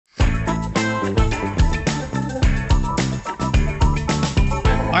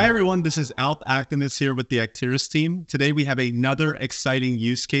Hi everyone, this is Alp Akdeniz here with the Acterys team. Today we have another exciting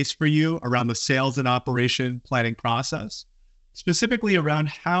use case for you around the sales and operation planning process, specifically around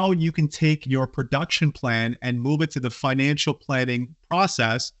how you can take your production plan and move it to the financial planning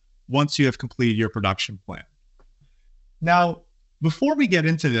process once you have completed your production plan. Now, before we get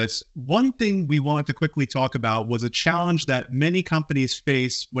into this, one thing we wanted to quickly talk about was a challenge that many companies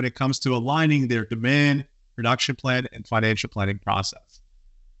face when it comes to aligning their demand, production plan, and financial planning process.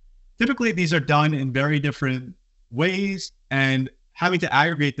 Typically, these are done in very different ways, and having to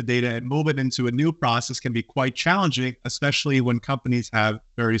aggregate the data and move it into a new process can be quite challenging, especially when companies have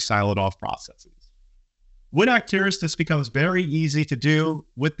very siloed off processes. With Acterys, this becomes very easy to do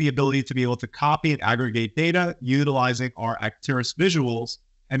with the ability to be able to copy and aggregate data utilizing our Acterys visuals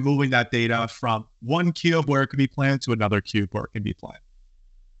and moving that data from one cube where it could be planned to another cube where it can be planned.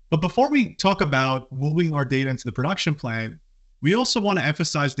 But before we talk about moving our data into the production plan, we also want to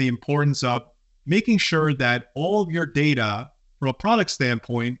emphasize the importance of making sure that all of your data from a product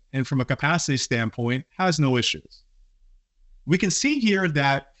standpoint and from a capacity standpoint has no issues. We can see here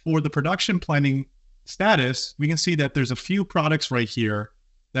that for the production planning status, we can see that there's a few products right here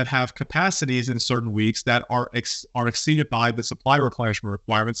that have capacities in certain weeks that are exceeded by the supply replenishment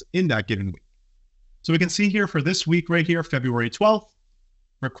requirements in that given week. So we can see here for this week right here, February 12th,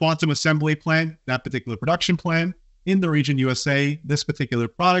 for quantum assembly plan, that particular production plan, in the region USA, this particular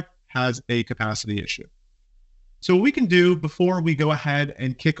product has a capacity issue. So what we can do before we go ahead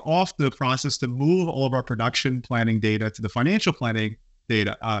and kick off the process to move all of our production planning data to the financial planning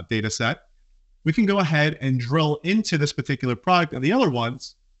data set, we can go ahead and drill into this particular product and the other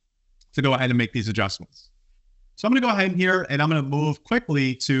ones to go ahead and make these adjustments. So I'm going to go ahead here and I'm going to move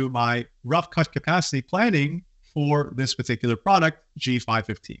quickly to my rough cut capacity planning for this particular product,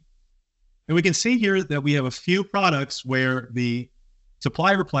 G515. And we can see here that we have a few products where the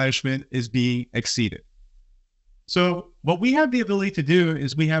supply replenishment is being exceeded. So what we have the ability to do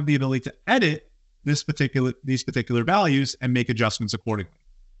is we have the ability to edit these particular values and make adjustments accordingly.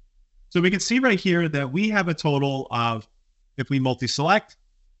 So we can see right here that we have a total of, if we multi-select,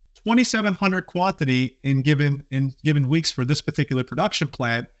 2,700 quantity in given weeks for this particular production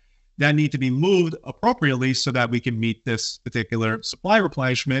plan that need to be moved appropriately so that we can meet this particular supply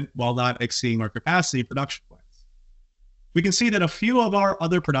replenishment while not exceeding our capacity production plans. We can see that a few of our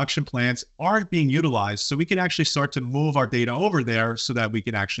other production plans aren't being utilized, so we can actually start to move our data over there so that we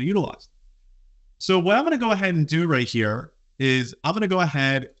can actually utilize it. So what I'm going to go ahead and do right here is I'm going to go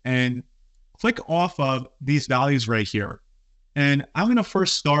ahead and click off of these values right here. And I'm going to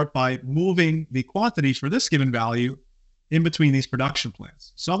first start by moving the quantities for this given value in between these production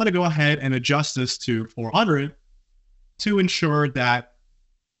plans. So I'm going to go ahead and adjust this to 400 to ensure that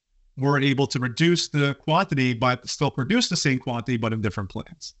we're able to reduce the quantity, but still produce the same quantity, but in different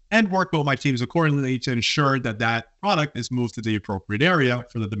plans. And work with my teams accordingly to ensure that that product is moved to the appropriate area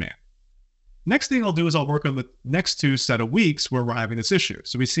for the demand. Next thing I'll do is I'll work on the next two set of weeks where we're having this issue.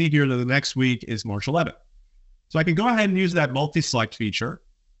 So we see here that the next week is March 11th. So I can go ahead and use that multi-select feature,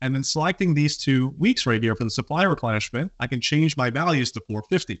 and then selecting these 2 weeks right here for the supply replenishment, I can change my values to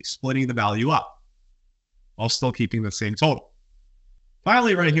 450, splitting the value up, while still keeping the same total.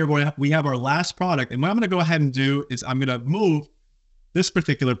 Finally, right here, we have our last product, and what I'm going to go ahead and do is I'm going to move this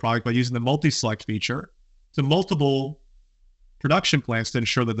particular product by using the multi-select feature to multiple production plans to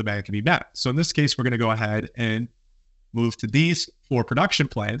ensure that the demand can be met. So in this case, we're going to go ahead and move to these 4 production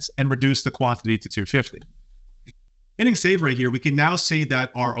plans and reduce the quantity to 250. Hitting save right here, we can now see that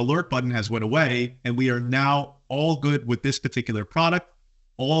our alert button has went away and we are now all good with this particular product.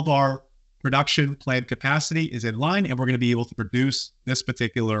 All of our production plan capacity is in line and we're going to be able to produce this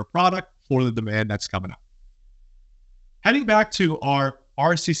particular product for the demand that's coming up. Heading back to our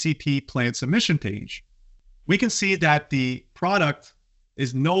RCCP plan submission page, we can see that the product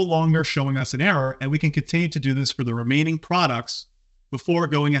is no longer showing us an error, and we can continue to do this for the remaining products before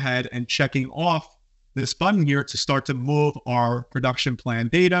going ahead and checking off this button here to start to move our production plan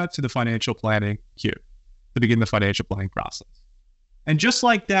data to the financial planning queue to begin the financial planning process. And just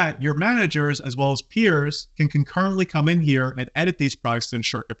like that, your managers as well as peers can concurrently come in here and edit these products to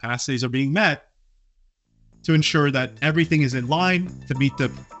ensure capacities are being met, to ensure that everything is in line to meet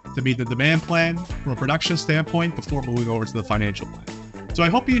the demand plan from a production standpoint before moving over to the financial plan. So I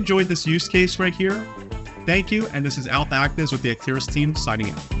hope you enjoyed this use case right here. Thank you, and this is Alp Akdeniz with the Acterys team signing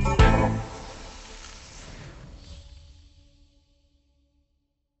out.